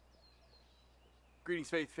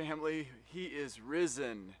Greetings, Faith family. He is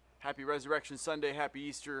risen. Happy Resurrection Sunday, happy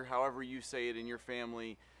Easter, however you say it in your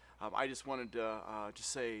family. I just wanted to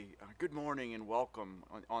just say good morning and welcome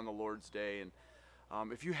on the Lord's Day.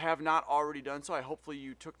 And if you have not already done so, hopefully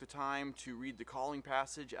you took the time to read the calling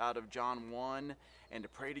passage out of John 1 and to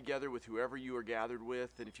pray together with whoever you are gathered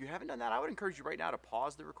with. And if you haven't done that, I would encourage you right now to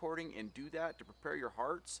pause the recording and do that to prepare your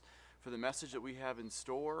hearts for the message that we have in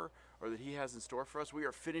store, or that He has in store for us. We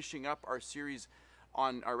are finishing up our series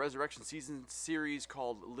on our Resurrection Season series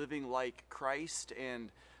called Living Like Christ. And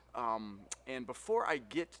before I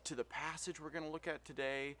get to the passage we're going to look at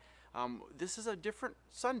today, this is a different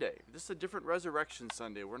Sunday. This is a different Resurrection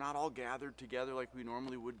Sunday. We're not all gathered together like we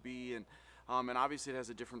normally would be, and obviously it has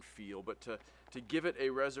a different feel. But to give it a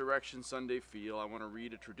Resurrection Sunday feel, I want to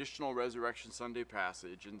read a traditional Resurrection Sunday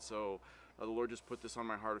passage. And so the Lord just put this on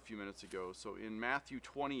my heart a few minutes ago. So in Matthew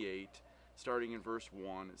 28, starting in verse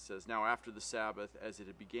 1, it says, "Now after the Sabbath, as it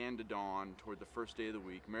had began to dawn toward the first day of the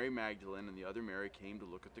week, Mary Magdalene and the other Mary came to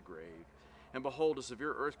look at the grave. And behold, a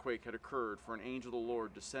severe earthquake had occurred, for an angel of the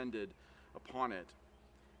Lord descended upon it.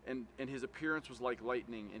 And his appearance was like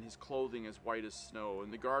lightning, and his clothing as white as snow.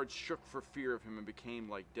 And the guards shook for fear of him and became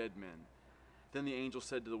like dead men. Then the angel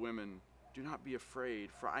said to the women, 'Do not be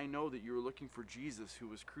afraid, for I know that you are looking for Jesus who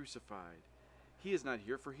was crucified. He is not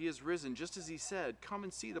here, for he is risen, just as he said. Come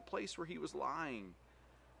and see the place where he was lying.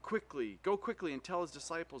 Go quickly and tell his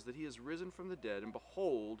disciples that he is risen from the dead, and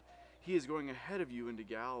behold, he is going ahead of you into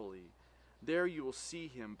Galilee. There you will see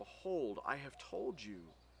him. Behold, I have told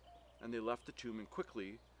you.' And they left the tomb and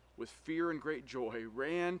quickly, with fear and great joy,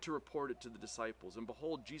 ran to report it to the disciples. And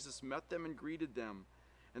behold, Jesus met them and greeted them.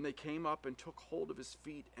 And they came up and took hold of his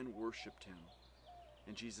feet and worshipped him.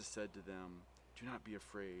 And Jesus said to them, 'Do not be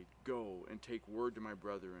afraid. Go and take word to my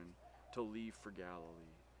brethren to leave for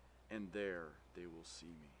Galilee, and there they will see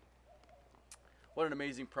me.'" What an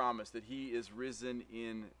amazing promise that he is risen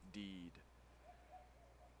indeed.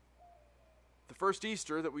 The first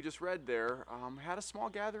Easter that we just read there had a small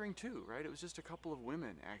gathering too, right? It was just a couple of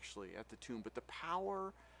women actually at the tomb. But the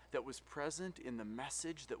power that was present in the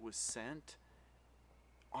message that was sent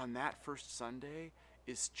on that first Sunday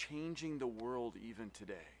is changing the world even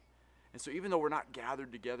today. And so even though we're not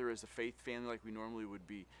gathered together as a faith family like we normally would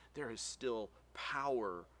be, there is still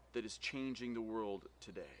power that is changing the world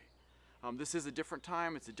today. This is a different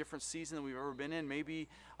time. It's a different season than we've ever been in, maybe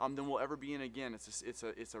than we'll ever be in again.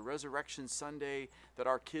 It's a Resurrection Sunday that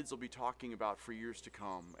our kids will be talking about for years to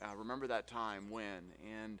come. Remember that time when,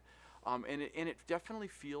 and it definitely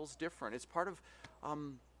feels different. It's part of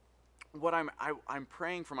what I'm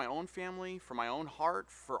praying for my own family, for my own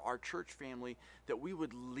heart, for our church family, that we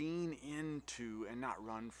would lean into and not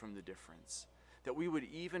run from the difference. That we would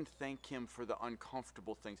even thank him for the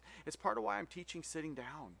uncomfortable things. It's part of why I'm teaching sitting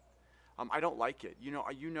down. I don't like it. You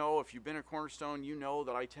know, if you've been at Cornerstone, you know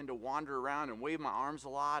that I tend to wander around and wave my arms a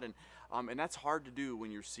lot, and that's hard to do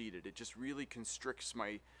when you're seated. It just really constricts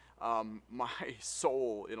my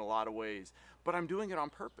soul in a lot of ways. But I'm doing it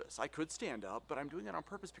on purpose. I could stand up, but I'm doing it on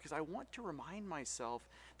purpose because I want to remind myself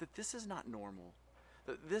that this is not normal,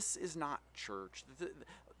 that this is not church,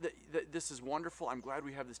 that this is wonderful. I'm glad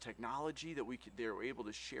we have this technology that they're able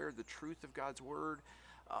to share the truth of God's word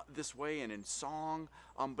this way and in song,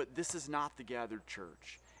 but this is not the gathered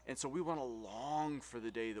church. And so we want to long for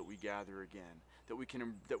the day that we gather again, that we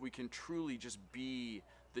can truly just be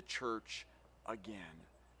the church again,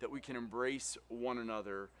 that we can embrace one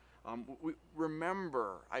another.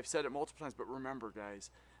 Remember, I've said it multiple times, but remember, guys,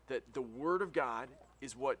 that the Word of God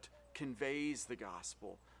is what conveys the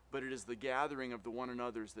gospel, but it is the gathering of the one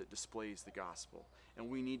another's that displays the gospel. And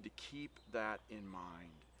we need to keep that in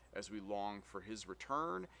mind as we long for his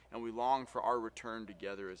return, and we long for our return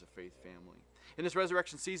together as a faith family. In this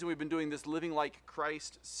Resurrection Season, we've been doing this Living Like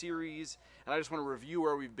Christ series, and I just want to review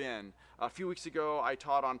where we've been. A few weeks ago, I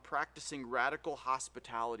taught on practicing radical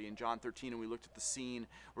hospitality in John 13, and we looked at the scene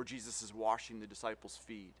where Jesus is washing the disciples'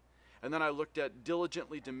 feet. And then I looked at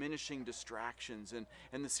diligently diminishing distractions and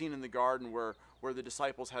the scene in the garden where the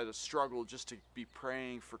disciples had a struggle just to be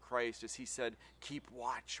praying for Christ as he said, "Keep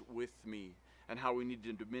watch with me," and how we need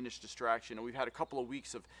to diminish distraction. And we've had a couple of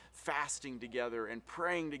weeks of fasting together and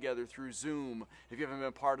praying together through Zoom. If you haven't been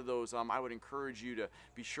a part of those, I would encourage you to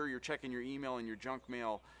be sure you're checking your email and your junk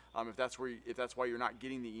mail if that's why you're not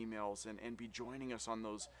getting the emails, and be joining us on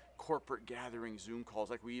those corporate gathering Zoom calls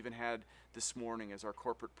like we even had this morning as our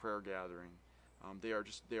corporate prayer gathering. They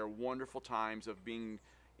are wonderful times of being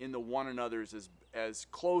in the one another's as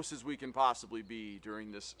close as we can possibly be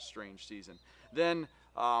during this strange season. Then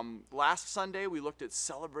last Sunday we looked at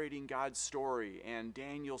celebrating God's story, and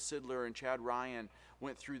Daniel Sidler and Chad Ryan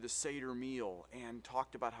went through the Seder meal and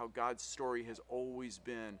talked about how God's story has always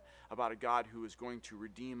been about a God who is going to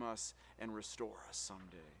redeem us and restore us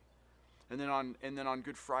someday. And then on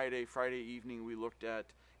Good Friday evening, we looked at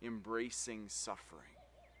embracing suffering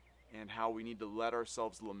and how we need to let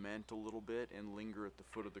ourselves lament a little bit and linger at the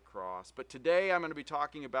foot of the cross. But today I'm going to be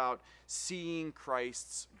talking about seeing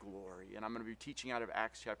Christ's glory, and I'm going to be teaching out of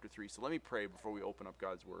Acts chapter 3. So let me pray before we open up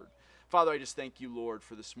God's Word. Father, I just thank you, Lord,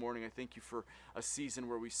 for this morning. I thank you for a season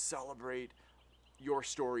where we celebrate your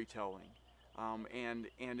storytelling. And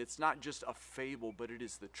it's not just a fable, but it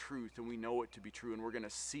is the truth, and we know it to be true, and we're going to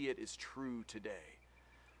see it as true today.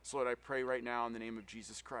 So Lord, I pray right now in the name of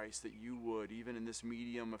Jesus Christ that you would, even in this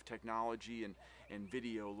medium of technology and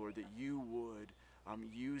video, Lord, that you would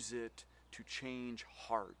use it to change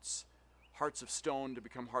hearts of stone to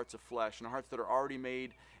become hearts of flesh, and hearts that are already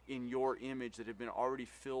made in your image, that have been already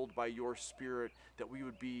filled by your Spirit, that we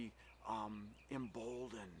would be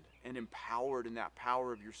emboldened and empowered in that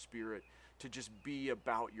power of your Spirit to just be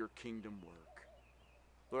about your kingdom work.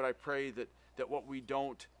 Lord, I pray that what we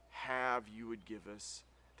don't have, you would give us,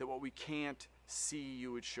 that what we can't see,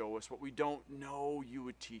 you would show us, what we don't know, you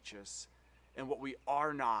would teach us, and what we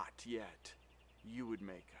are not yet, you would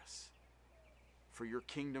make us for your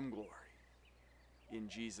kingdom glory. In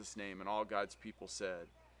Jesus' name, and all God's people said,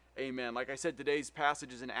 amen. Like I said, today's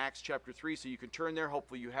passage is in Acts chapter 3, so you can turn there.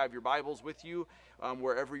 Hopefully you have your Bibles with you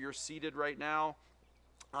wherever you're seated right now.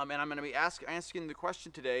 And I'm going to be asking the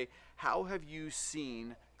question today, how have you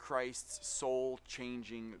seen Christ's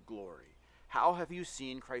soul-changing glory? How have you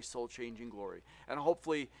seen Christ's soul-changing glory? And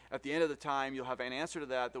hopefully at the end of the time you'll have an answer to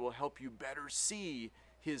that will help you better see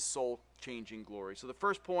his soul-changing glory. So the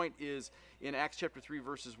first point is in Acts chapter 3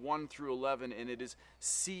 verses 1 through 11, and it is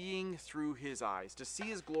seeing through his eyes. To see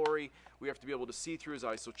his glory, we have to be able to see through his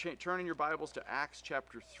eyes. So turn in your Bibles to Acts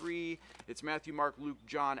chapter 3. It's Matthew, Mark, Luke,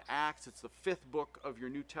 John, Acts. It's the fifth book of your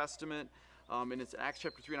New Testament. And it's Acts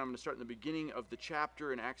chapter 3, and I'm going to start in the beginning of the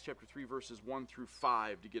chapter in Acts chapter 3 verses 1 through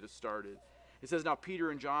 5 to get us started. It says, now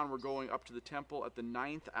Peter and John were going up to the temple at the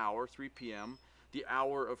 9th hour, 3 p.m., the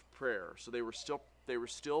hour of prayer. So they were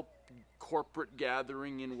still corporate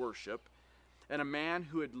gathering in worship. And a man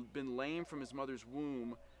who had been lame from his mother's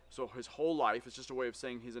womb, so his whole life, it's just a way of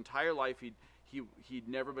saying his entire life he'd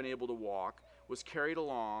never been able to walk, was carried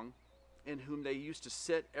along, in whom they used to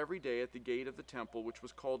sit every day at the gate of the temple, which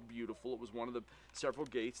was called Beautiful. It was one of the several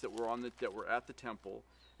gates that were at the temple.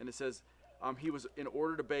 And it says, he was in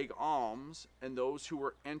order to beg alms and those who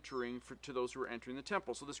were entering the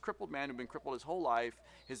temple. So this crippled man who'd been crippled his whole life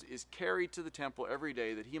is carried to the temple every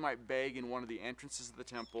day that he might beg in one of the entrances of the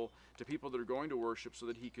temple to people that are going to worship so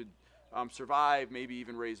that he could survive, maybe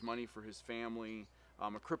even raise money for his family. A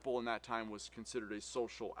cripple in that time was considered a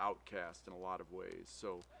social outcast in a lot of ways.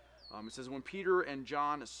 So it says, when Peter and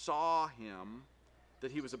John saw him,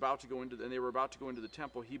 that he was about to go into, and they were about to go into the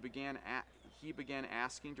temple, he began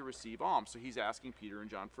asking to receive alms. So he's asking Peter and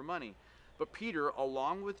John for money. But Peter,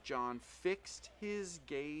 along with John, fixed his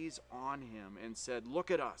gaze on him and said, look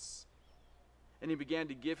at us. And he began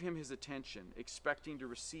to give him his attention, expecting to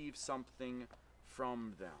receive something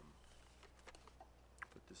from them.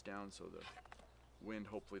 Put this down so the wind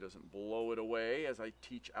hopefully doesn't blow it away as I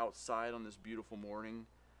teach outside on this beautiful morning.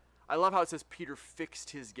 I love how it says Peter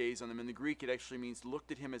fixed his gaze on them. In the Greek, it actually means looked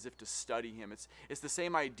at him as if to study him. It's the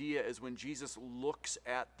same idea as when Jesus looks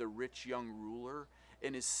at the rich young ruler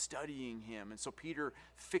and is studying him. And so Peter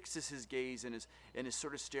fixes his gaze and is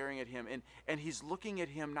sort of staring at him. And he's looking at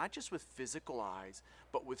him not just with physical eyes,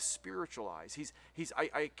 but with spiritual eyes.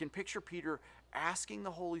 I can picture Peter asking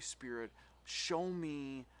the Holy Spirit, show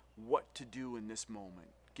me what to do in this moment.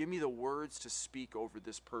 Give me the words to speak over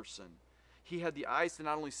this person. He had the eyes to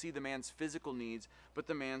not only see the man's physical needs, but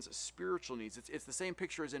the man's spiritual needs. It's the same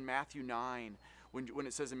picture as in Matthew 9, when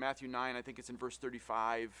it says in Matthew 9, I think it's in verse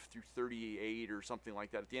 35 through 38 or something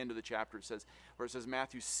like that. At the end of the chapter, it says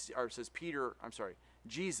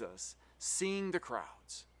Jesus, seeing the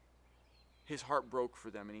crowds, his heart broke for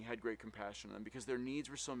them, and he had great compassion on them because their needs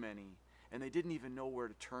were so many, and they didn't even know where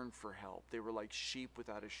to turn for help. They were like sheep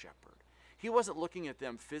without a shepherd. He wasn't looking at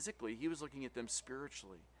them physically, he was looking at them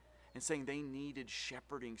spiritually, and saying they needed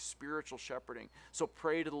shepherding, spiritual shepherding. So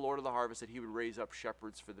pray to the Lord of the harvest that he would raise up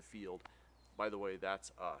shepherds for the field. By the way,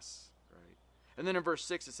 that's us, right? And then in verse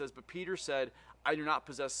 6 it says, but Peter said, I do not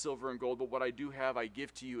possess silver and gold, but what I do have I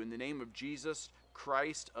give to you. In the name of Jesus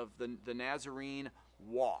Christ of the Nazarene,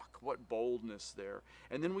 walk. What boldness there.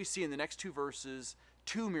 And then we see in the next two verses,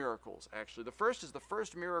 two miracles, actually. The first is the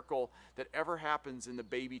first miracle that ever happens in the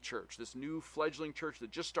baby church, this new fledgling church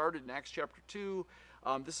that just started in Acts chapter 2.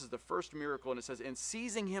 This is the first miracle, and it says, and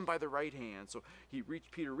seizing him by the right hand. So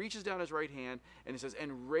Peter reaches down his right hand, and it says,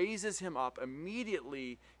 and raises him up.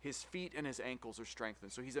 Immediately his feet and his ankles are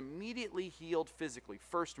strengthened. So he's immediately healed physically.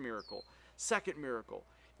 First miracle. Second miracle.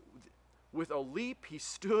 With a leap, he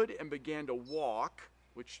stood and began to walk,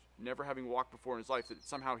 which never having walked before in his life, that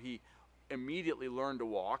somehow he immediately learned to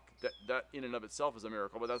walk. That in and of itself is a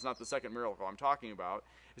miracle, but that's not the second miracle I'm talking about.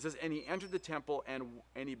 It says, and he entered the temple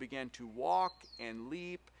and he began to walk and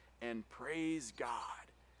leap and praise God.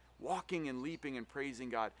 Walking and leaping and praising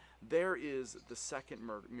God. There is the second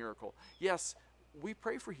miracle. Yes, we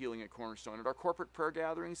pray for healing at Cornerstone. At our corporate prayer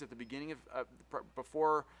gatherings at the beginning of,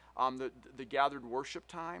 before the gathered worship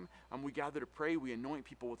time, we gather to pray. We anoint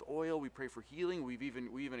people with oil. We pray for healing. We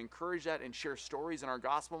even encourage that and share stories in our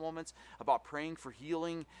gospel moments about praying for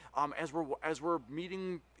healing as we're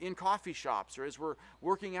meeting in coffee shops, or as we're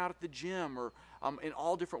working out at the gym, or in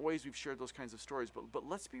all different ways we've shared those kinds of stories. But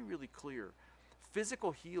let's be really clear.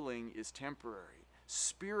 Physical healing is temporary.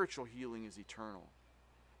 Spiritual healing is eternal.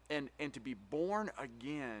 And to be born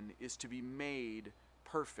again is to be made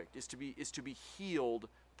perfect, is to be healed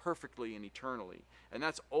perfectly and eternally. And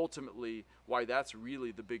that's ultimately why that's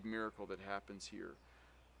really the big miracle that happens here.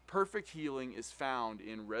 Perfect healing is found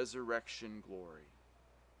in resurrection glory.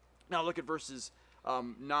 Now look at verses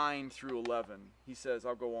 9 through 11. He says,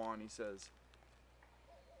 I'll go on, he says,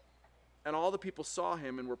 and all the people saw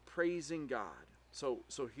him and were praising God. So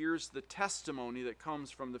here's the testimony that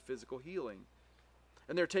comes from the physical healing.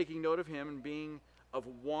 And they're taking note of him and being the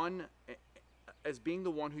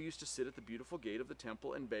one who used to sit at the beautiful gate of the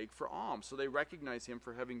temple and beg for alms. So they recognize him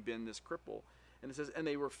for having been this cripple. And it says, and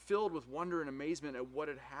they were filled with wonder and amazement at what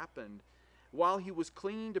had happened. While he was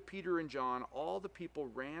clinging to Peter and John, all the people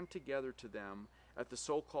ran together to them at the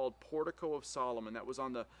so-called Portico of Solomon. That was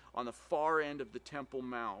on the far end of the Temple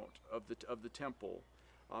Mount of the temple.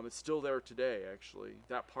 It's still there today, actually.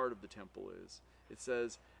 That part of the temple is. It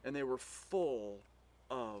says, and they were full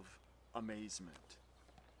of amazement.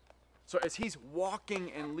 So as he's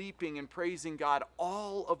walking and leaping and praising God,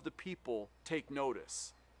 all of the people take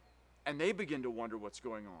notice. And they begin to wonder what's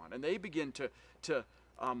going on. And they begin to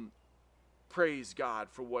praise God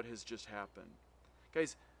for what has just happened.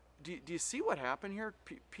 Guys, do you see what happened here?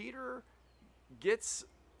 Peter gets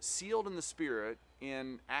sealed in the Spirit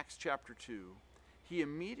in Acts chapter 2. He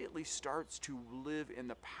immediately starts to live in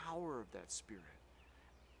the power of that Spirit.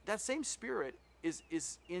 That same Spirit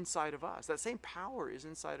is inside of us. That same power is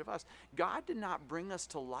inside of us. God did not bring us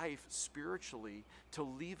to life spiritually to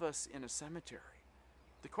leave us in a cemetery.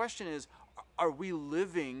 The question is, are we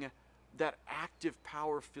living that active,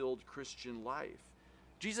 power-filled Christian life?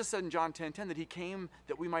 Jesus said in John 10:10 that he came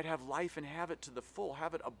that we might have life and have it to the full,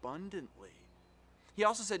 have it abundantly. He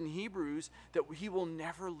also said in Hebrews that he will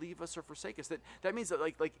never leave us or forsake us. That means that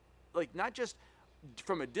like not just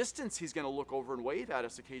from a distance he's going to look over and wave at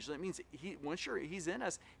us occasionally. It means once he's in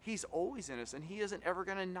us, he's always in us, and he isn't ever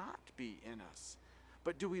going to not be in us.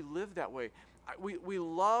 But do we live that way? We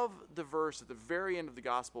love the verse at the very end of the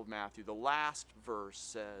Gospel of Matthew. The last verse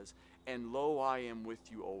says, and lo, I am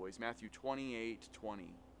with you always. Matthew 28:20,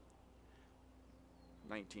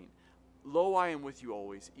 19. Lo, I am with you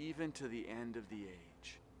always, even to the end of the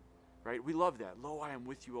age. Right? We love that. Lo, I am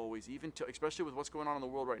with you always, even to, especially with what's going on in the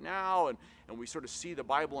world right now, and we sort of see the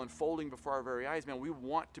Bible unfolding before our very eyes. Man, we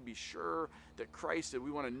want to be sure that Christ, that we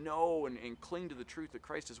want to know and cling to the truth that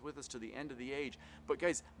Christ is with us to the end of the age. But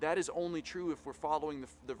guys, that is only true if we're following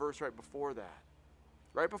the verse right before that.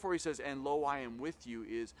 Right before he says, and lo, I am with you,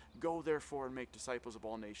 is go therefore and make disciples of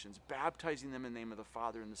all nations, baptizing them in the name of the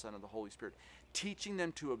Father and the Son and the Holy Spirit, teaching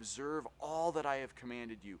them to observe all that I have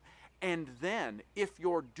commanded you. And then, if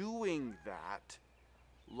you're doing that,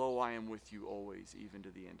 lo, I am with you always, even to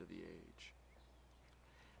the end of the age.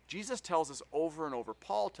 Jesus tells us over and over,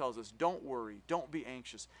 Paul tells us, don't worry, don't be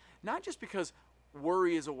anxious. Not just because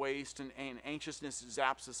worry is a waste and anxiousness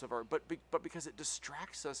zaps us of our, but because it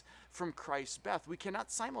distracts us from Christ's death. We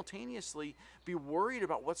cannot simultaneously be worried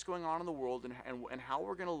about what's going on in the world and how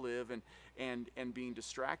we're going to live and being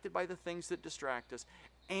distracted by the things that distract us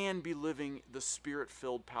and be living the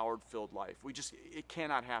Spirit-filled, powered-filled life. It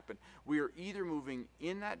cannot happen. We are either moving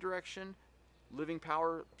in that direction, living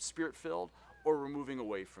power, Spirit-filled, or we're moving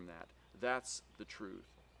away from that. That's the truth.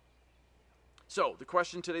 So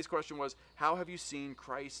today's question was, how have you seen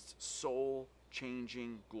Christ's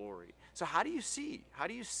soul-changing glory? So how do you see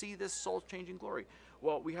this soul-changing glory?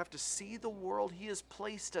 Well, we have to see the world he has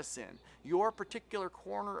placed us in, your particular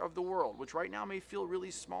corner of the world, which right now may feel really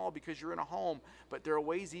small because you're in a home, but there are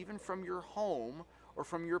ways even from your home or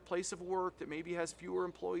from your place of work that maybe has fewer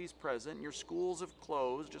employees present, and your schools have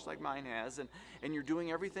closed, just like mine has, and you're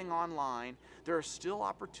doing everything online, there are still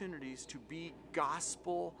opportunities to be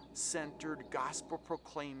gospel-centered,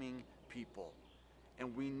 gospel-proclaiming people.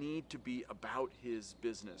 And we need to be about his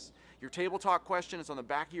business. Your table talk question is on the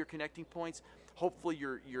back of your connecting points. Hopefully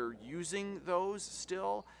you're using those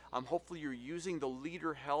still. Hopefully you're using the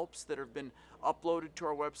leader helps that have been uploaded to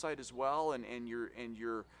our website as well, and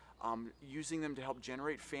you're using them to help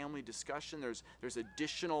generate family discussion. There's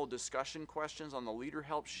additional discussion questions on the leader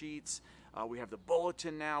help sheets. We have the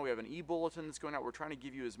bulletin now. We have an e-bulletin that's going out. We're trying to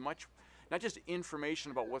give you as much, not just information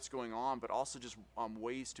about what's going on, but also just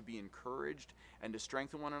ways to be encouraged and to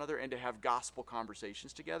strengthen one another and to have gospel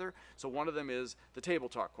conversations together. So one of them is the table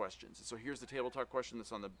talk questions. So here's the table talk question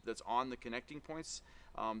that's on the connecting points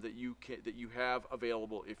that you have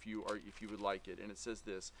available if you would like it. And it says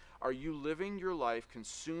this: are you living your life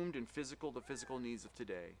consumed in the physical needs of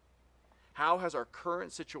today? How has our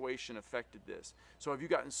current situation affected this? So have you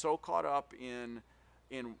gotten so caught up in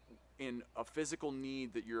a physical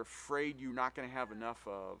need that you're afraid you're not going to have enough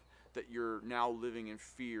of, that you're now living in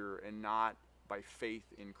fear and not by faith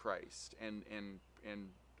in Christ and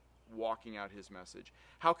walking out his message?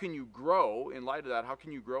 How can you grow in light of that? How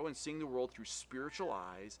can you grow in seeing the world through spiritual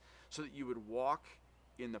eyes so that you would walk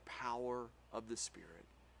in the power of the Spirit?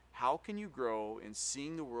 How can you grow in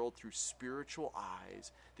seeing the world through spiritual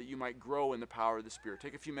eyes that you might grow in the power of the Spirit?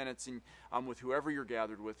 Take a few minutes with whoever you're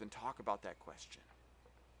gathered with and talk about that question.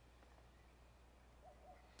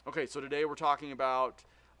 Okay, so today we're talking about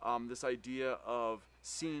this idea of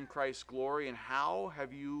seeing Christ's glory, and how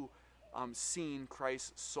have you seen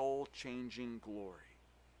Christ's soul-changing glory?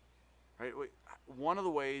 Right? One of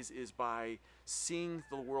the ways is by seeing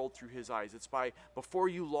the world through his eyes. It's by, before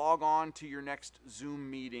you log on to your next Zoom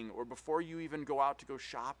meeting or before you even go out to go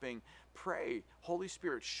shopping, pray, Holy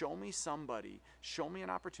Spirit, show me somebody, show me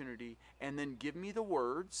an opportunity, and then give me the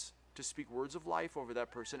words to speak words of life over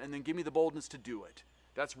that person, and then give me the boldness to do it.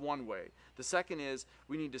 That's one way. The second is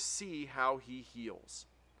we need to see how he heals.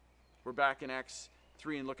 We're back in Acts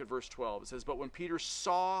 3 and look at verse 12. It says, but when Peter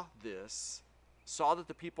saw that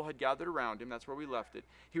the people had gathered around him, that's where we left it,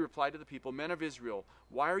 he replied to the people, men of Israel,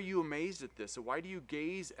 why are you amazed at this? And why do you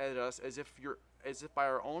gaze at us as if by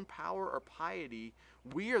our own power or piety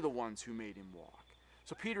we are the ones who made him walk?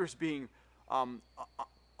 So Peter's being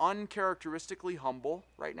uncharacteristically humble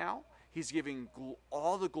right now. He's giving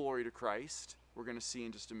all the glory to Christ. We're going to see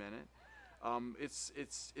in just a minute. This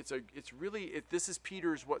is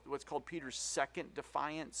Peter's what's called Peter's second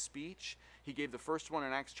defiant speech. He gave the first one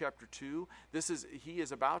in Acts chapter 2. He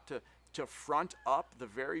is about to front up the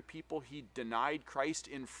very people he denied Christ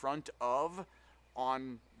in front of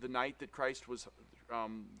on the night that Christ was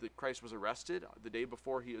arrested, the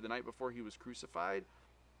night before he was crucified.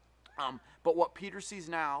 But what Peter sees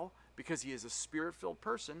now, because he is a spirit-filled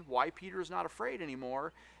person, why Peter is not afraid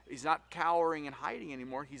anymore, he's not cowering and hiding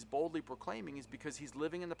anymore, he's boldly proclaiming, is because he's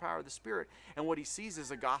living in the power of the Spirit. And what he sees is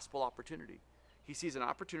a gospel opportunity. He sees an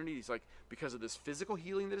opportunity. He's like, because of this physical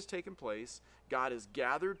healing that has taken place, God has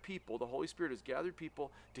gathered people, the Holy Spirit has gathered people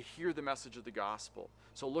to hear the message of the gospel.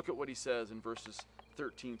 So look at what he says in verses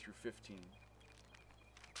 13 through 15.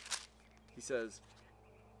 He says,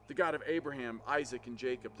 the God of Abraham, Isaac, and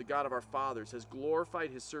Jacob, the God of our fathers, has glorified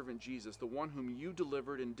his servant Jesus, the one whom you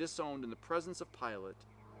delivered and disowned in the presence of Pilate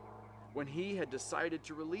when he had decided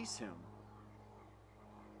to release him.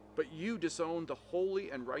 But you disowned the holy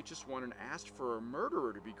and righteous one and asked for a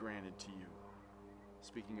murderer to be granted to you.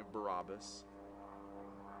 Speaking of Barabbas.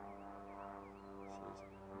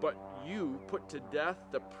 But you put to death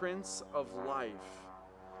the Prince of Life,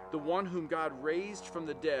 the one whom God raised from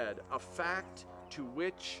the dead, a fact to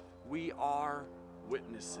which we are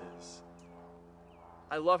witnesses.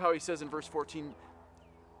 I love how he says in verse 14,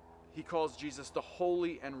 he calls Jesus the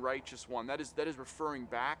holy and righteous one. That is referring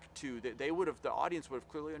back to, the audience would have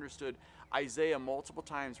clearly understood Isaiah multiple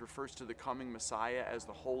times refers to the coming Messiah as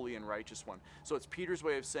the holy and righteous one. So it's Peter's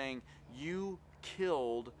way of saying, you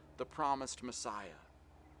killed the promised Messiah.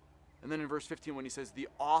 And then in verse 15 when he says the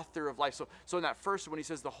author of life. So in that first, when he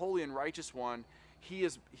says the holy and righteous one, he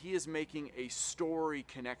is making a story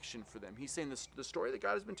connection for them. He's saying the story that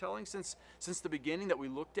God has been telling since the beginning that we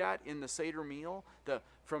looked at in the Seder meal,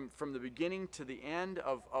 from the beginning to the end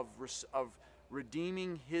of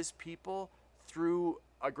redeeming his people through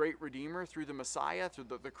a great Redeemer, through the Messiah, through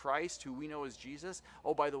the Christ, who we know as Jesus.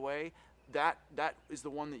 Oh, by the way, that is the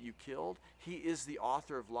one that you killed. He is the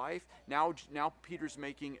author of life. Now Peter's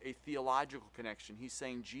making a theological connection. He's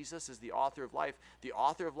saying Jesus is the author of life. The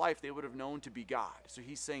author of life they would have known to be God. So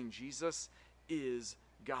he's saying Jesus is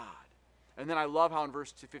God. And then I love how in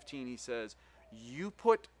verse 15 he says, you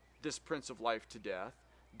put this Prince of Life to death.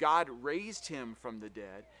 God raised him from the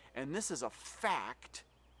dead. And this is a fact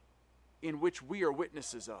in which we are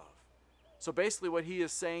witnesses of. So basically what he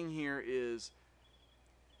is saying here is,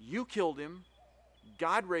 you killed him.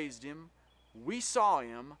 God raised him. We saw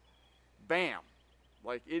him. Bam.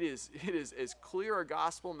 Like it is as clear a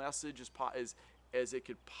gospel message as it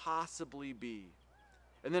could possibly be.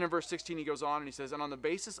 And then in verse 16 he goes on and he says, and on the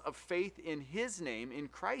basis of faith in his name, in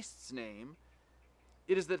Christ's name,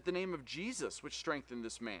 it is that the name of Jesus which strengthened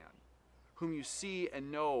this man, whom you see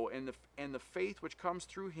and know, and the faith which comes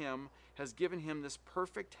through him has given him this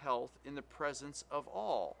perfect health in the presence of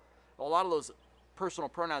all. A lot of those personal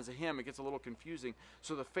pronouns of him, it gets a little confusing.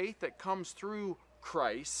 So the faith that comes through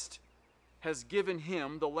Christ has given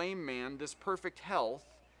him, the lame man, this perfect health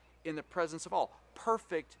in the presence of all.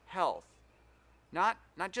 Perfect health. Not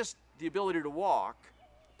just the ability to walk,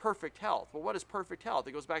 perfect health. Well, what is perfect health?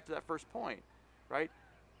 It goes back to that first point, right?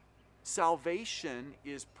 Salvation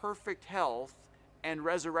is perfect health and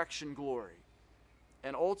resurrection glory.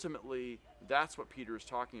 And ultimately, that's what Peter is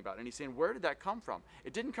talking about. And he's saying, where did that come from?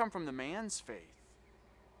 It didn't come from the man's faith.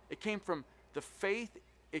 It came from the faith,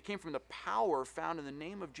 it came from the power found in the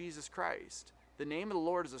name of Jesus Christ. The name of the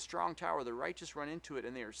Lord is a strong tower. The righteous run into it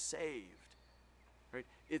and they are saved. Right?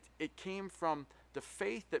 It came from the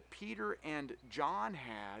faith that Peter and John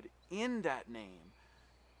had in that name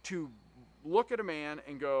to look at a man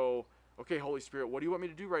and go, okay, Holy Spirit, what do you want me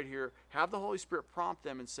to do right here? Have the Holy Spirit prompt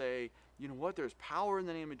them and say, you know what, there's power in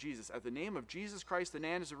the name of Jesus. At the name of Jesus Christ the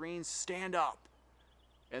Nazarenes, stand up.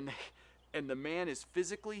 And the man is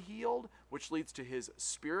physically healed, which leads to his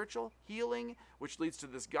spiritual healing, which leads to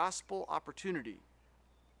this gospel opportunity.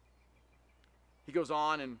 He goes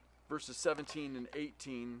on in verses 17 and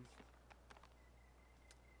 18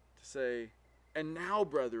 to say, and now,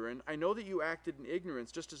 brethren, I know that you acted in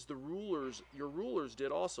ignorance, just as your rulers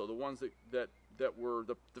did also, the ones that were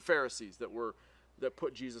the Pharisees that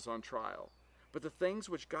put Jesus on trial. But the things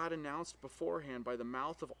which God announced beforehand by the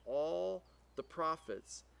mouth of all the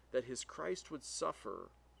prophets, that his Christ would suffer,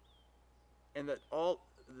 and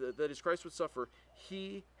that his Christ would suffer,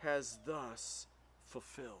 he has thus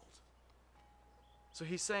fulfilled. So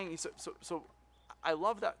he's saying, so I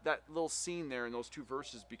love that little scene there in those two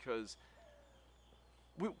verses, because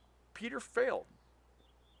Peter failed,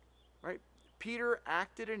 right? Peter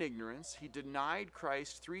acted in ignorance. He denied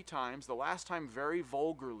Christ 3 times, the last time very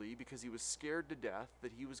vulgarly because he was scared to death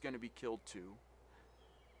that he was going to be killed too.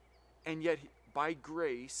 And yet, by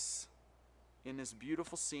grace, in this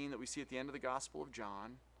beautiful scene that we see at the end of the Gospel of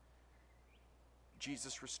John,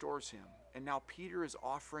 Jesus restores him. And now Peter is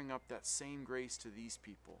offering up that same grace to these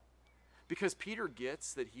people. Because Peter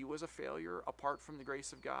gets that he was a failure apart from the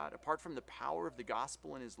grace of God, apart from the power of the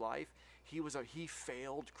gospel in his life. He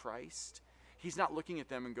failed Christ. He's not looking at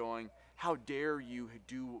them and going, how dare you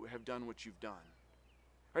have done what you've done.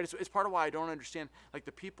 Right? It's part of why I don't understand, like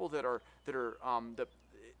the people that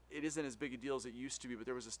it isn't as big a deal as it used to be, but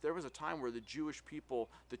there was a time where the Jewish people,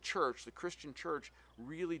 the church, the Christian church,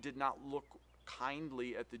 really did not look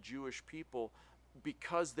kindly at the Jewish people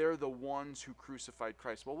because they're the ones who crucified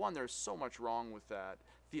Christ. Well, one, there's so much wrong with that,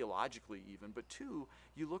 theologically even. But two,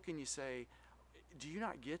 you look and you say, do you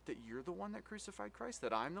not get that you're the one that crucified Christ?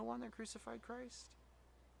 That I'm the one that crucified Christ?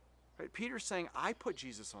 Right? Peter's saying, I put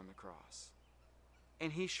Jesus on the cross,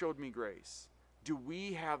 and he showed me grace. Do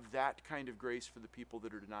we have that kind of grace for the people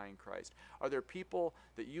that are denying Christ? Are there people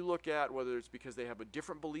that you look at, whether it's because they have a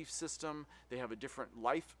different belief system, they have a different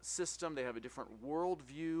life system, they have a different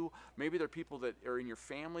worldview, maybe they're people that are in your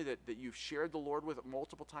family that you've shared the Lord with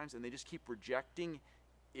multiple times and they just keep rejecting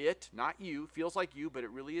it, not you, feels like you, but it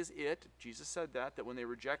really is it. Jesus said that when they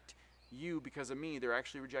reject you because of me, they're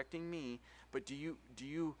actually rejecting me. But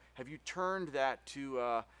have you turned that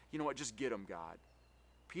to, you know what, just get them, God?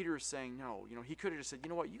 Peter is saying, no, he could have just said, you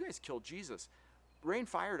know what, you guys killed Jesus. Rain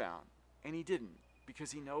fire down. And he didn't,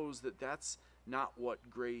 because he knows that that's not what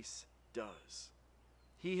grace does.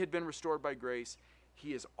 He had been restored by grace.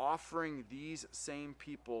 He is offering these same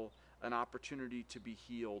people an opportunity to be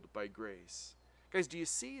healed by grace. Guys, do you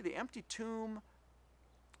see the empty tomb,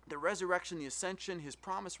 the resurrection, the ascension, his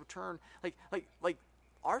promised return? Like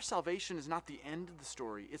our salvation is not the end of the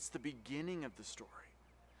story. It's the beginning of the story.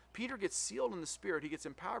 Peter gets sealed in the Spirit. He gets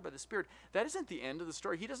empowered by the Spirit. That isn't the end of the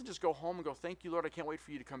story. He doesn't just go home and go, thank you, Lord, I can't wait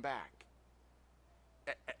for you to come back.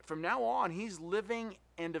 From now on, he's living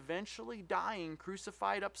and eventually dying,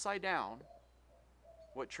 crucified upside down,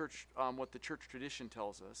 what the church tradition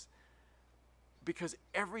tells us, because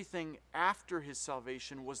everything after his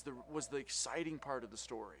salvation was the exciting part of the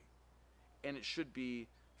story. And it should be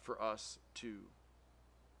for us too.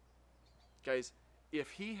 Guys,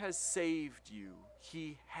 if he has saved you,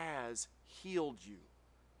 he has healed you.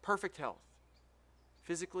 Perfect health.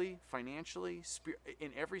 Physically, financially,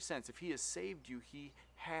 in every sense. If he has saved you, he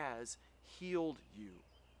has healed you.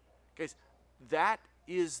 Guys, that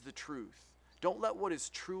is the truth. Don't let what is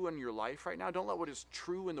true in your life right now, don't let what is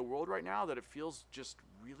true in the world right now, that it feels just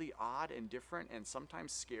really odd and different and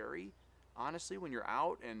sometimes scary, honestly, when you're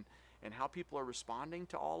out and how people are responding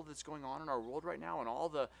to all that's going on in our world right now, and all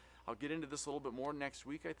the, I'll get into this a little bit more next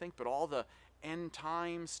week, I think, but all the end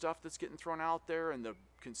time stuff that's getting thrown out there and the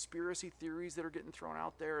conspiracy theories that are getting thrown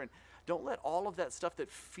out there. And don't let all of that stuff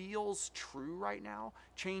that feels true right now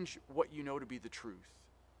change what you know to be the truth.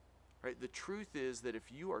 Right? The truth is that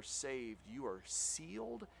if you are saved, you are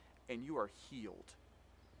sealed and you are healed.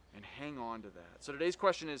 And hang on to that. So today's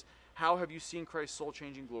question is, how have you seen Christ's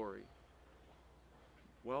soul-changing glory?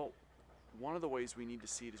 Well, one of the ways we need to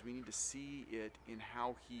see it is we need to see it in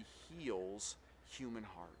how he heals human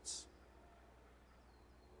hearts.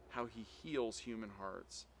 How he heals human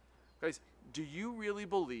hearts. Guys, do you really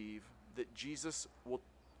believe that Jesus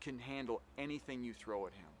can handle anything you throw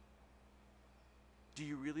at him? Do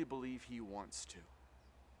you really believe he wants to?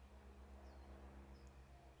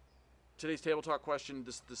 Today's Table Talk question,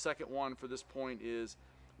 the second one for this point is,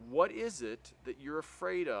 what is it that you're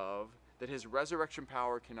afraid of that his resurrection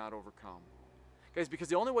power cannot overcome? Guys, because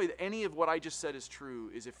the only way that any of what I just said is true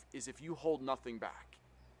is if you hold nothing back.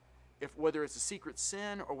 Whether it's a secret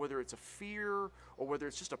sin, or whether it's a fear, or whether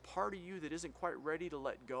it's just a part of you that isn't quite ready to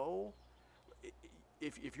let go,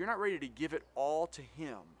 if you're not ready to give it all to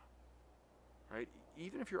him, right?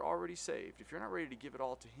 Even if you're already saved, if you're not ready to give it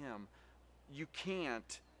all to him, you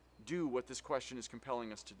can't do what this question is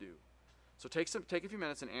compelling us to do. So take a few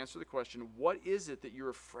minutes and answer the question, what is it that you're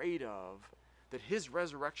afraid of that his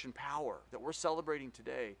resurrection power that we're celebrating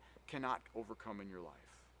today cannot overcome in your life?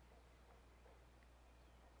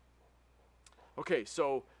 Okay,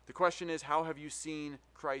 so the question is, how have you seen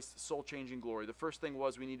Christ's soul-changing glory? The first thing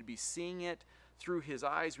was we need to be seeing it through his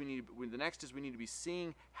eyes. The next is we need to be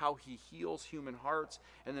seeing how he heals human hearts.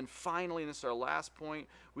 And then finally, and this is our last point,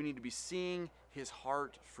 we need to be seeing his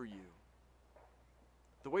heart for you.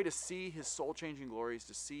 The way to see his soul-changing glory is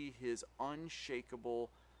to see his unshakable,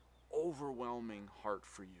 overwhelming heart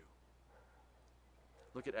for you.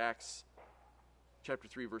 Look at Acts chapter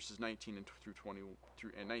 3, verses 19 and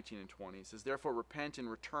 20. It says, "Therefore repent and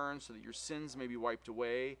return, so that your sins may be wiped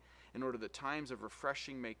away, in order that times of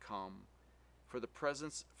refreshing may come from the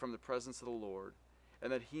presence of the Lord,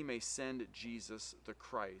 and that he may send Jesus the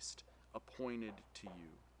Christ, appointed to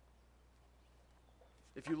you."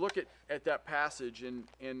 If you look at that passage,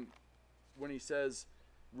 and when he says,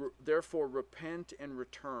 "Therefore repent and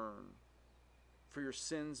return, for your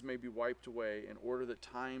sins may be wiped away, in order that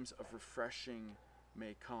times of refreshing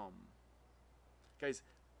may come." Guys,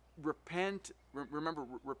 remember,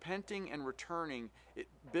 repenting and returning,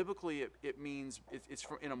 biblically it means it's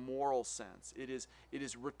in a moral sense. It is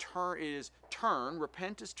turn,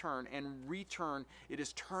 repent is turn, and return, it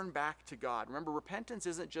is turn back to God. Remember, repentance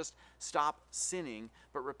isn't just stop sinning,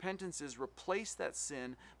 but repentance is replace that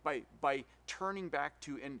sin by turning back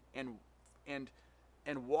to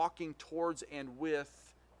and walking towards and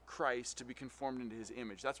with Christ to be conformed into his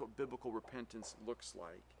image. That's what biblical repentance looks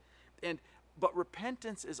like. But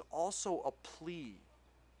repentance is also a plea.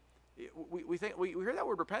 We hear that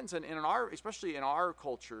word repentance, and especially in our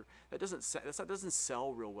culture, that doesn't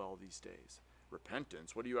sell real well these days.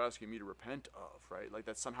 Repentance, what are you asking me to repent of, right? Like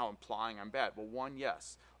that's somehow implying I'm bad. Well, one,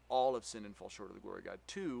 yes, all have sinned and fall short of the glory of God.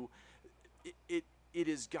 Two, it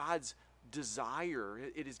is God's desire,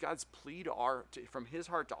 it is God's plea from his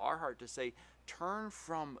heart to our heart to say, turn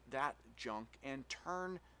from that junk and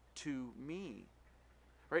turn to me.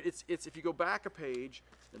 Right? It's if you go back a page,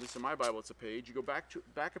 at least in my Bible it's a page, you go back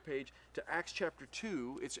a page to Acts chapter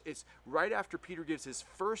 2, it's right after Peter gives his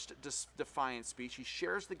first defiant speech. He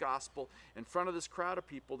shares the gospel in front of this crowd of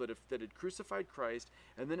people that had crucified Christ,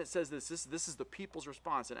 and then it says this is the people's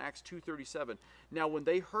response in Acts 2:37. "Now when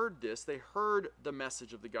they heard this, they heard the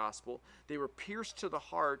message of the gospel, they were pierced to the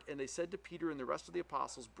heart, and they said to Peter and the rest of the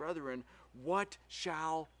apostles, 'Brethren, what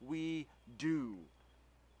shall we do?'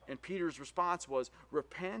 And Peter's response was,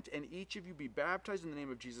 'Repent, and each of you be baptized in the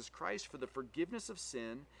name of Jesus Christ for the forgiveness of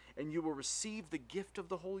sin, and you will receive the gift of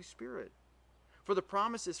the Holy Spirit. For the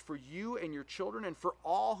promise is for you and your children, and for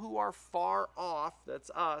all who are far off,'" that's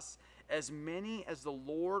us, "'as many as the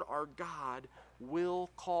Lord our God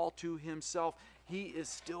will call to himself.'" He is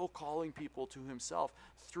still calling people to himself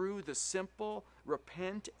through the simple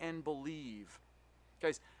repent and believe.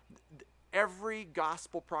 Guys, every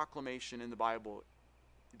gospel proclamation in the Bible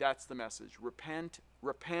That's the message. Repent,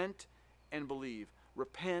 repent, and believe.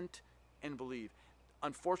 Repent and believe.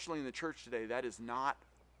 Unfortunately, in the church today, that is not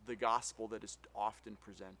the gospel that is often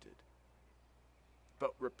presented.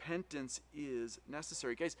 But repentance is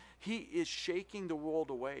necessary. Guys, he is shaking the world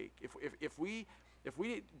awake. If we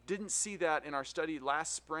didn't see that in our study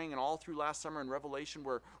last spring and all through last summer in Revelation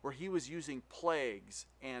where he was using plagues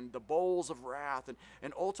and the bowls of wrath,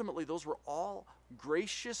 and ultimately those were all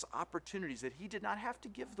gracious opportunities that he did not have to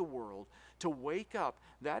give the world to wake up.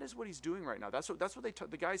 That is what he's doing right now. That's what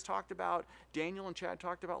the guys talked about, Daniel and Chad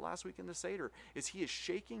talked about last week in the Seder, is he is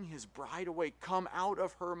shaking his bride awake. Come out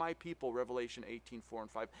of her, my people, Revelation 18:4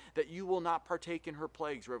 and 5, that you will not partake in her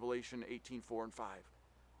plagues, Revelation 18:4 and 5.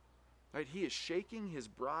 Right? He is shaking his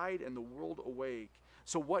bride and the world awake.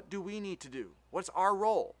 So what do we need to do? What's our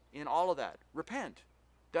role in all of that? Repent.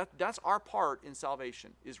 That's our part in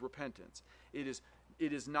salvation, is repentance. It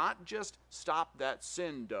is not just stop that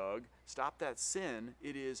sin, Doug. Stop that sin.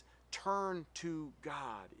 It is turn to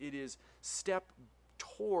God. It is step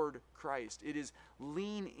toward Christ. It is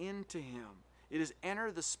lean into him. It is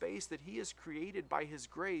enter the space that he has created by his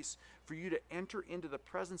grace for you to enter into the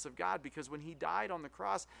presence of God, because when he died on the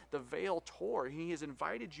cross, the veil tore. He has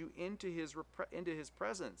invited you into his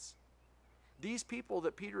presence. These people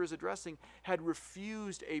that Peter is addressing had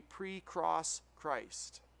refused a pre-cross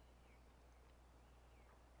Christ.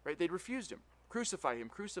 Right? They'd refused him. Crucify him,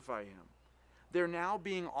 crucify him. They're now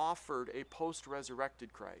being offered a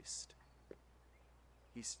post-resurrected Christ.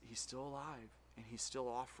 He's still alive, and he's still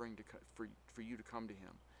offering for you to come to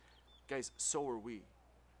him. Guys, so are we.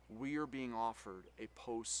 We are being offered a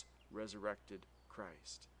post-resurrected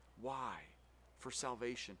Christ. Why? For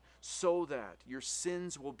salvation, so that your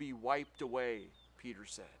sins will be wiped away, Peter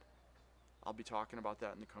said. I'll be talking about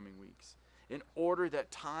that in the coming weeks. In order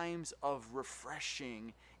that times of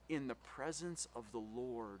refreshing in the presence of the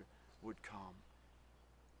Lord would come.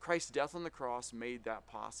 Christ's death on the cross made that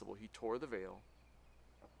possible. He tore the veil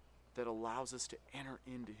that allows us to enter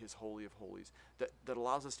into his Holy of Holies, that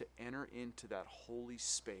allows us to enter into that holy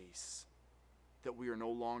space that we are no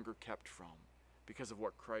longer kept from because of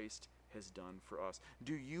what Christ has done for us.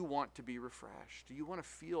 Do you want to be refreshed? Do you want to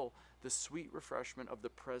feel the sweet refreshment of the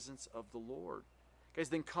presence of the Lord? Guys,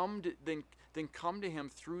 then come to him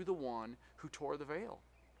through the one who tore the veil.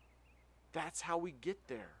 That's how we get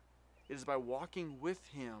there. It is by walking with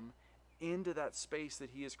him into that space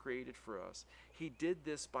that he has created for us. He did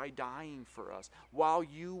this by dying for us. While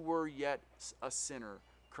you were yet a sinner,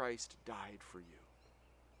 Christ died for you.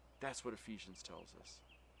 That's what Ephesians tells us.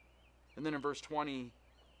 And then in verse 20,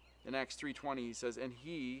 in Acts 3:20, he says, and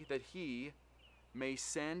he may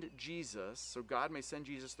send Jesus, so God may send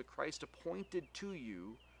Jesus, the Christ appointed to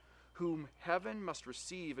you, whom heaven must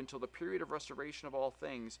receive until the period of restoration of all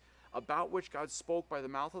things, about which God spoke by the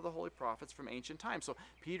mouth of the holy prophets from ancient times. So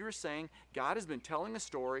Peter is saying God has been telling a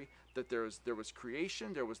story that there was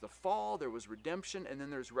creation, there was the fall, there was redemption, and then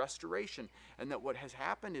there's restoration. And that what has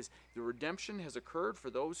happened is the redemption has occurred for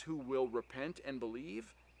those who will repent and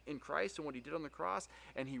believe in Christ and what he did on the cross,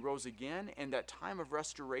 and he rose again. And that time of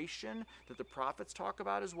restoration that the prophets talk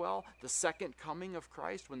about as well, the second coming of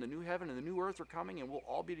Christ, when the new heaven and the new earth are coming and we'll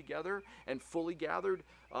all be together and fully gathered,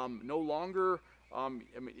 no longer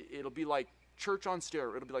it'll be like church on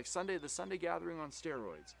steroids. It'll be like the Sunday gathering on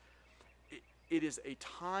steroids. It is a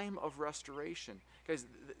time of restoration. Guys,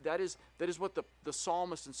 that is what the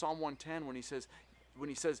psalmist in Psalm 110, when he says,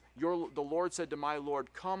 the Lord said to my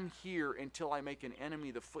Lord, come here until I make an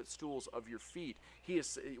enemy the footstools of your feet.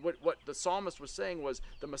 What the psalmist was saying was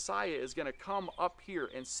the Messiah is going to come up here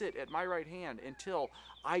and sit at my right hand until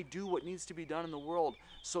I do what needs to be done in the world,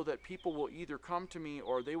 so that people will either come to me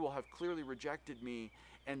or they will have clearly rejected me,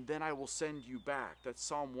 and then I will send you back. That's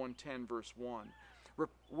Psalm 110, verse 1.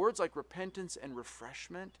 Words like repentance and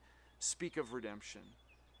refreshment speak of redemption.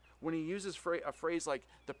 When he uses a phrase like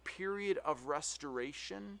the period of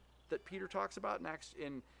restoration that Peter talks about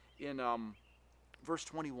in verse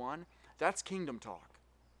 21, that's kingdom talk.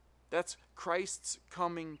 That's Christ's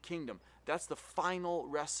coming kingdom. That's the final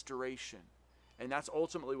restoration. And that's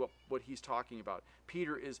ultimately what he's talking about.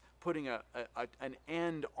 Peter is putting an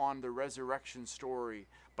end on the resurrection story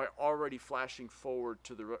by already flashing forward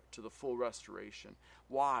to the full restoration.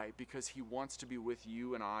 Why? Because he wants to be with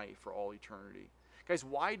you and I for all eternity. Guys,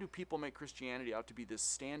 why do people make Christianity out to be this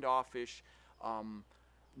standoffish,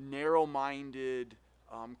 narrow-minded,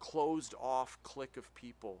 closed-off clique of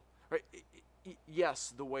people? Right?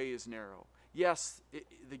 Yes, the way is narrow. Yes,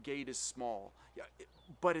 the gate is small.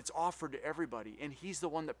 But it's offered to everybody, and he's the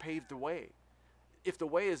one that paved the way. If the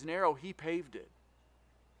way is narrow, he paved it.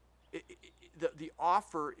 The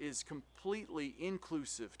offer is completely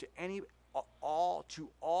inclusive to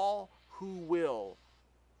all who will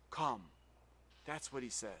come. That's what he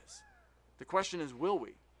says. The question is, will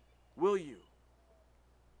we? Will you?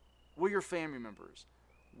 Will your family members?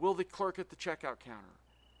 Will the clerk at the checkout counter?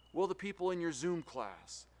 Will the people in your Zoom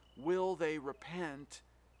class? Will they repent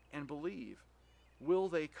and believe? Will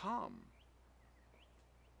they come?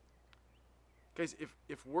 Guys,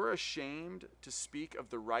 if we're ashamed to speak of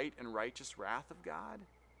the right and righteous wrath of God,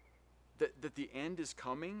 that the end is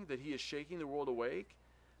coming, that he is shaking the world awake,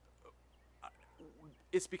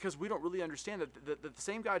 it's because we don't really understand that the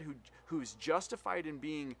same God who's justified in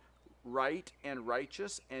being right and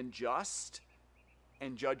righteous and just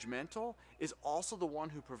and judgmental is also the one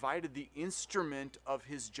who provided the instrument of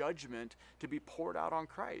his judgment to be poured out on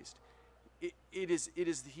Christ. He is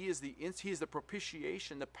the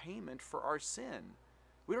propitiation, the payment for our sin.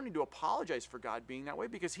 We don't need to apologize for God being that way,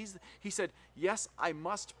 because he said, yes, I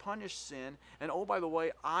must punish sin, and oh, by the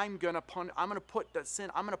way, I'm going to put that sin,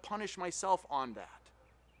 I'm going to punish myself on that.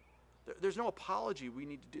 There's no apology we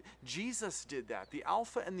need to do. Jesus did that. The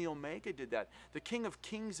Alpha and the Omega did that. The King of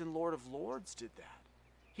Kings and Lord of Lords did that.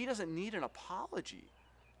 He doesn't need an apology.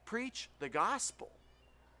 Preach the gospel.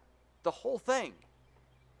 The whole thing.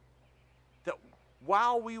 That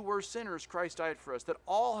while we were sinners, Christ died for us. That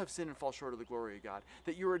all have sinned and fall short of the glory of God.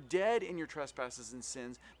 That you are dead in your trespasses and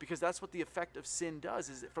sins, because that's what the effect of sin does,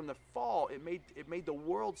 is that from the fall, it made the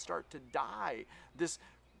world start to die. This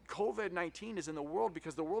COVID-19 is in the world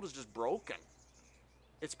because the world is just broken.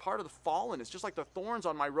 It's part of the fallen. It's just like the thorns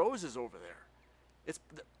on my roses over there.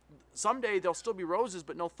 Someday there'll still be roses,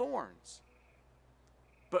 but no thorns.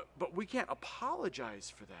 But we can't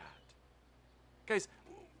apologize for that. Guys,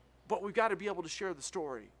 but we've got to be able to share the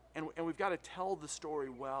story, and we've got to tell the story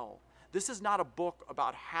well. This is not a book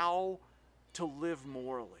about how to live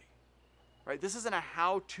morally, right? This isn't a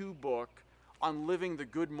how-to book on living the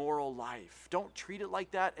good moral life. Don't treat it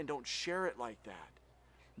like that, and don't share it like that.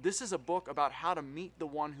 This is a book about how to meet the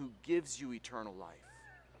one who gives you eternal life.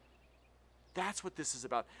 That's what this is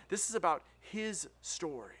about. This is about his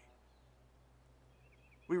story.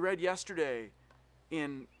 We read yesterday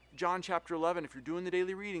in John chapter 11, if you're doing the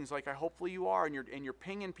daily readings, like hopefully you are, and you're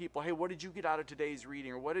pinging people, hey, what did you get out of today's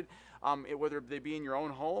reading? Or what did, whether they be in your own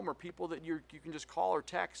home or people that you can just call or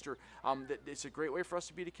text, or that it's a great way for us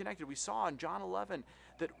to be connected. We saw in John 11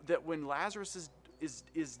 that when Lazarus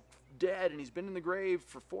is dead and he's been in the grave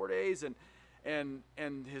for 4 days, and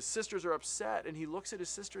his sisters are upset, and he looks at his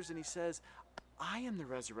sisters and he says, I am the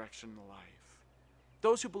resurrection and the life.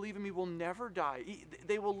 Those who believe in me will never die.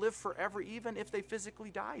 They will live forever, even if they physically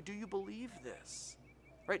die. Do you believe this?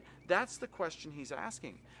 Right? That's the question he's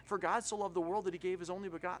asking. For God so loved the world that he gave his only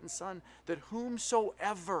begotten Son, that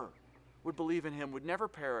whomsoever would believe in him would never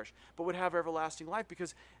perish, but would have everlasting life,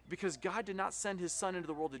 because God did not send his Son into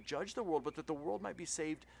the world to judge the world, but that the world might be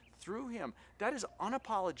saved through him. That is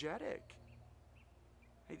unapologetic.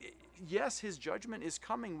 Yes, his judgment is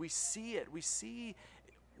coming. We see it. We see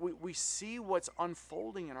what's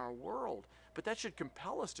unfolding in our world, but that should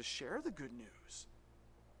compel us to share the good news,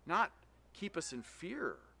 not keep us in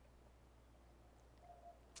fear.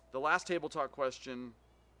 The last table talk question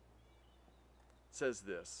says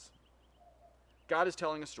this: God is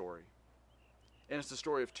telling a story, and it's the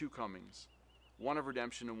story of two comings, one of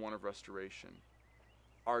redemption and one of restoration.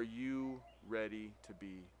 Are you ready to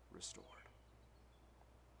be restored?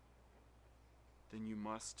 Then you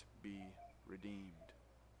must be redeemed.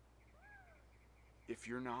 If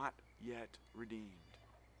you're not yet redeemed,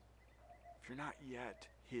 if you're not yet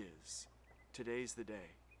his, today's the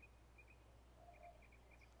day.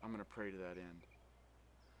 I'm going to pray to that end.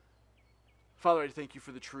 Father, I thank you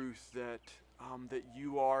for the truth that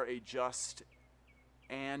you are a just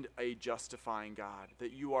and a justifying God,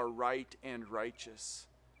 that you are right and righteous,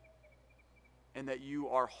 and that you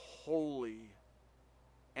are holy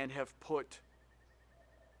and have put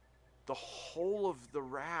the whole of the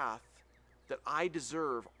wrath that I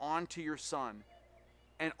deserve onto your Son,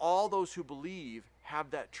 and all those who believe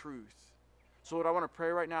have that truth. So Lord, I want to pray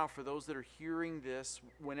right now for those that are hearing this,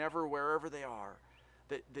 whenever, wherever they are,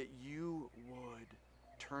 that you would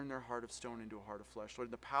turn their heart of stone into a heart of flesh. Lord,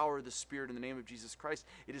 in the power of the Spirit, in the name of Jesus Christ,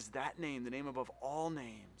 it is that name, the name above all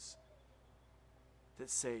names, that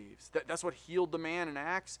saves. That's what healed the man in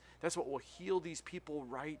Acts. That's what will heal these people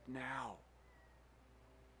right now.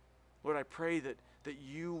 Lord, I pray that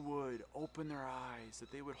you would open their eyes,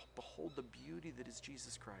 that they would behold the beauty that is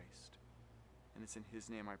Jesus Christ. And it's in his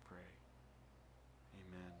name I pray.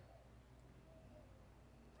 Amen.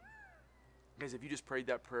 Guys, if you just prayed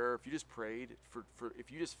that prayer, if you just prayed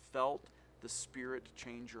if you just felt the Spirit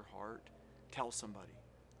change your heart, tell somebody.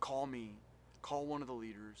 Call me. Call one of the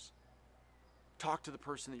leaders. Talk to the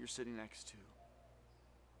person that you're sitting next to.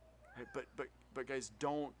 Right? But guys,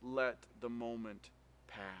 don't let the moment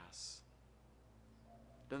pass.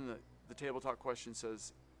 Then the table talk question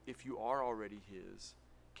says, if you are already his,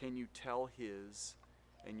 can you tell his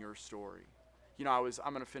and your story? You know,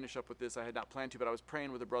 I'm going to finish up with this. I had not planned to, but I was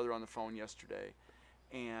praying with a brother on the phone yesterday,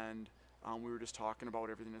 and we were just talking about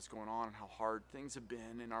everything that's going on and how hard things have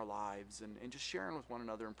been in our lives, and just sharing with one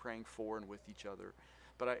another and praying for and with each other.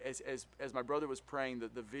 But as my brother was praying,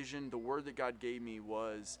 the vision, the word that God gave me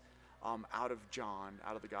was out of John,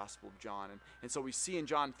 out of the Gospel of John. And so we see in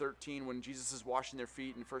John 13 when Jesus is washing their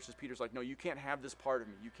feet, and first as Peter's like, no, you can't have this part of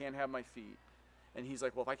me. You can't have my feet. And he's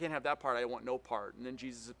like, well, if I can't have that part, I want no part. And then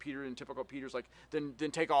Peter, in typical Peter's like, then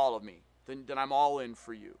take all of me. Then I'm all in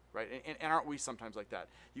for you, right? And aren't we sometimes like that?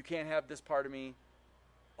 You can't have this part of me.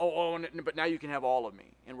 But now you can have all of me.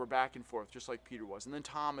 And we're back and forth, just like Peter was. And then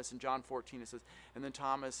Thomas, in John 14, it says, and then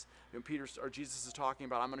Thomas, Jesus is talking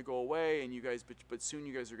about, I'm going to go away, and you guys, but soon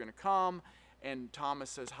you guys are going to come. And Thomas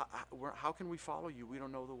says, how can we follow you? We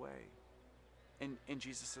don't know the way. And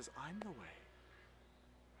Jesus says, I'm the way.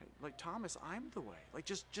 Right? Like, Thomas, I'm the way. Like,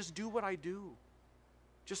 just do what I do.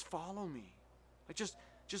 Just follow me. Like,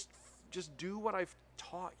 just do what I've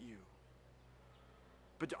taught you.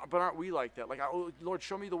 But aren't we like that? Like, oh, Lord,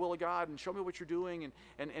 show me the will of God and show me what you're doing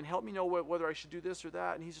and help me know whether I should do this or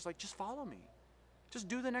that. And he's just like, just follow me. Just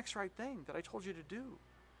do the next right thing that I told you to do.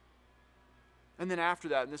 And then after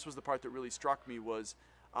that, and this was the part that really struck me, was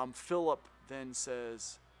Philip then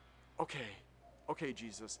says, okay,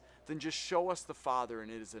 Jesus, then just show us the Father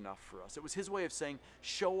and it is enough for us. It was his way of saying,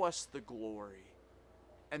 show us the glory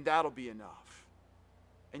and that'll be enough.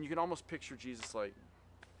 And you can almost picture Jesus like,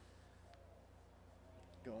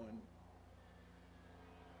 going,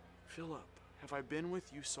 Philip, have I been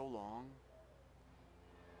with you so long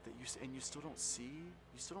that you still don't see?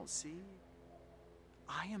 You still don't see?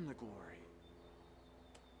 I am the glory.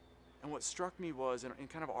 And what struck me was, in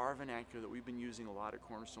kind of our vernacular that we've been using a lot at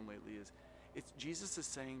Cornerstone lately, is Jesus is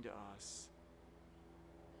saying to us,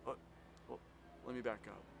 well, let me back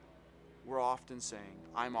up. We're often saying,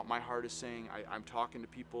 my heart is saying, I'm talking to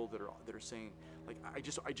people that are saying, like, I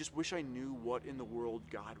just wish I knew what in the world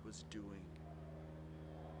God was doing.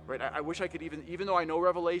 Right? I wish I could even though I know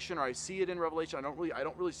Revelation or I see it in Revelation, I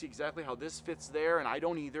don't really see exactly how this fits there, and I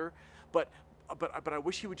don't either. But I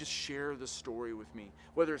wish he would just share the story with me,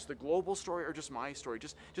 whether it's the global story or just my story.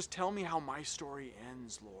 Just tell me how my story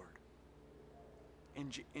ends, Lord.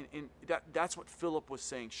 And that's what Philip was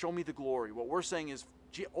saying. Show me the glory. What we're saying is,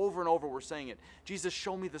 over and over we're saying it, Jesus,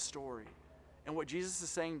 show me the story. And what Jesus is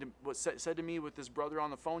saying, what said to me with this brother on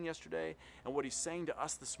the phone yesterday, and what he's saying to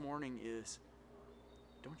us this morning is,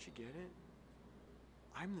 don't you get it?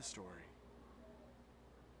 I'm the story.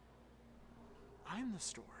 I'm the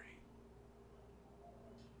story.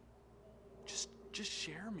 Just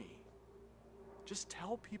share me. Just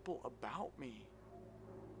tell people about me.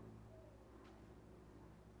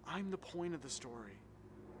 I'm the point of the story.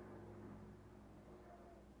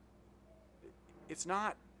 It's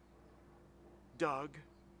not Doug.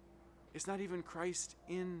 It's not even Christ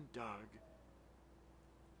in Doug.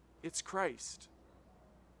 It's Christ.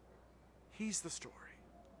 He's the story.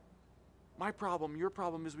 My problem, your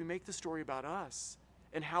problem, is we make the story about us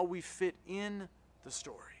and how we fit in the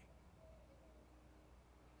story.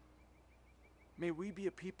 May we be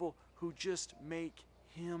a people who just make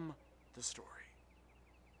him the story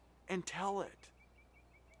and tell it.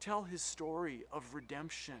 Tell his story of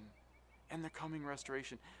redemption and the coming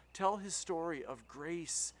restoration. Tell his story of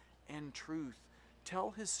grace and truth.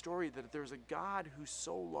 Tell his story that there's a God who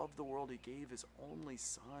so loved the world he gave his only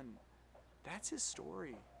son. That's his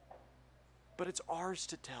story. But it's ours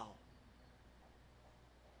to tell.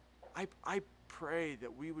 I pray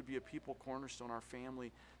that we would be a people, Cornerstone, our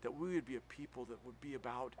family, that we would be a people that would be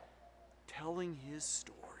about telling his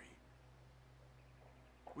story.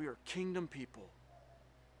 We are kingdom people,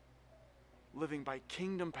 living by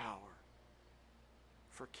kingdom power,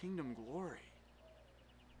 for kingdom glory.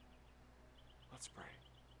 Let's pray.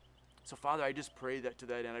 So, Father, I just pray that to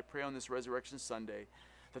that end. I pray on this Resurrection Sunday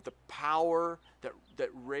that the power that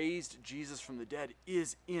raised Jesus from the dead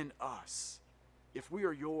is in us. If we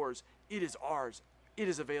are yours, it is ours. It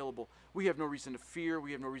is available. We have no reason to fear.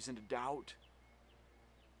 We have no reason to doubt.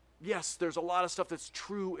 Yes, there's a lot of stuff that's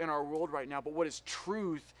true in our world right now, but what is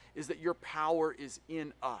truth is that your power is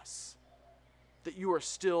in us. That you are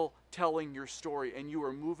still telling your story and you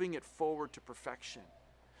are moving it forward to perfection.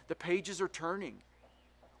 The pages are turning.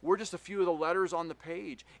 We're just a few of the letters on the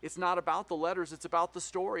page. It's not about the letters, it's about the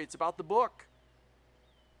story, it's about the book.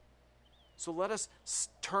 So let us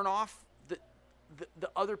turn off the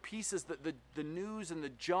other pieces, the news and the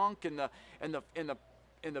junk and the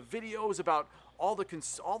videos about all the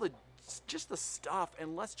just the stuff,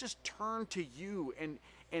 and let's just turn to you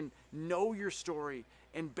and know your story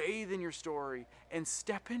and bathe in your story and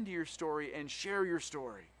step into your story and share your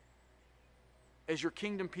story as your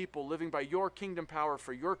kingdom people living by your kingdom power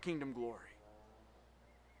for your kingdom glory.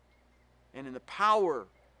 And in the power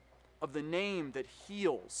of the name that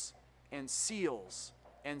heals and seals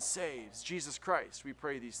and saves, Jesus Christ, we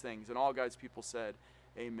pray these things. And all God's people said,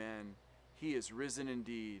 amen. He is risen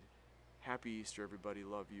indeed. Happy Easter, everybody.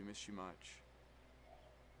 Love you. Miss you much.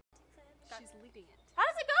 She's leading it. How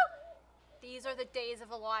does it go? These are the days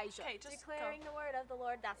of Elijah. Okay, just declaring the word of the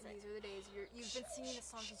Lord. That's These it. are the days you've been singing this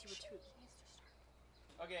song since you were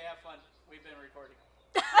 2. Okay, have fun. We've been recording.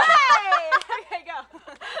 Hey! Okay, go.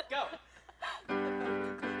 Go.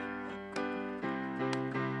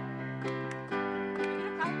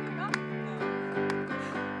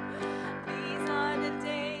 These are the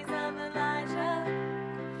days of Elijah,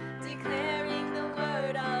 declaring the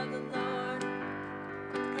word of the Lord.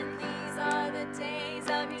 And these are the days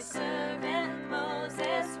of your servant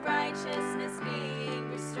Moses, righteousness being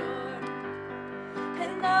restored.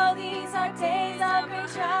 And though these are days of great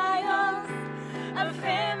trials, of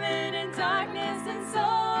famine and darkness and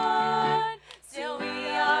sword, still we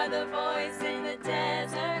are the voice in the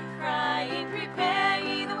desert, crying, prepare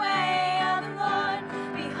ye the way of the Lord.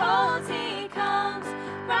 Behold, he comes,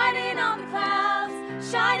 riding on the clouds,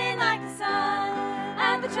 shining like the sun.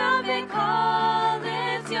 And the trumpet call,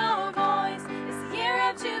 lift your voice. It's the year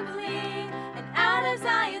of Jubilee, and out of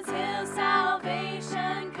Zion's hill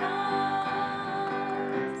salvation comes.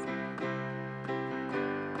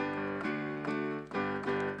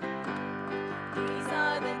 These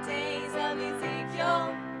are the days of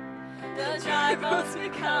Ezekiel, the dry bones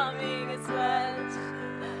becoming as flesh.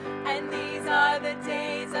 And these are the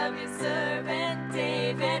days of your servant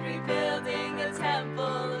David, rebuilding the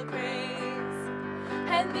temple of praise.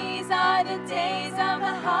 And these are the days of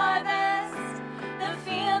the harvest, the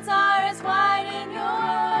fields are as white in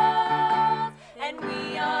yours. And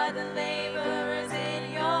we are the laborers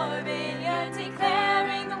in your vineyard,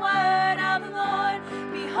 declaring the word of the Lord.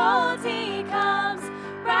 Behold, he comes,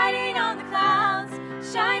 riding on the clouds,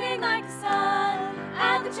 shining like the sun.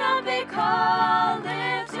 And the trumpet call,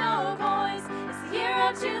 lift your voice. It's the year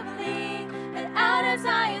of Jubilee, and out of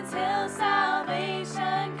Zion's hill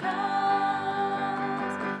salvation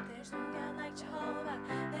comes. There's no God like Jehovah.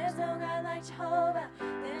 There's no God like Jehovah.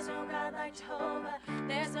 There's no God like Jehovah.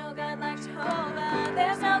 There's no God like Jehovah.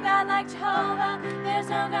 There's no God like Jehovah. There's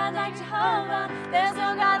no God like Jehovah. There's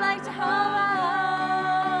no God like Jehovah.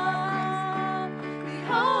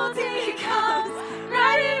 Behold, he comes,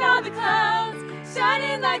 riding on the clouds,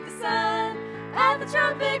 shining like the sun. At the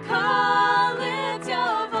trumpet call, lift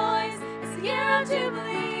your voice. It's the year of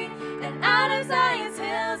Jubilee, and out of Zion's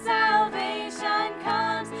hill salvation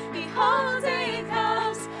comes. Behold, he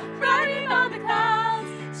comes, riding on the clouds,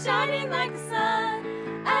 shining like the sun.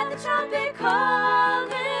 At the trumpet call,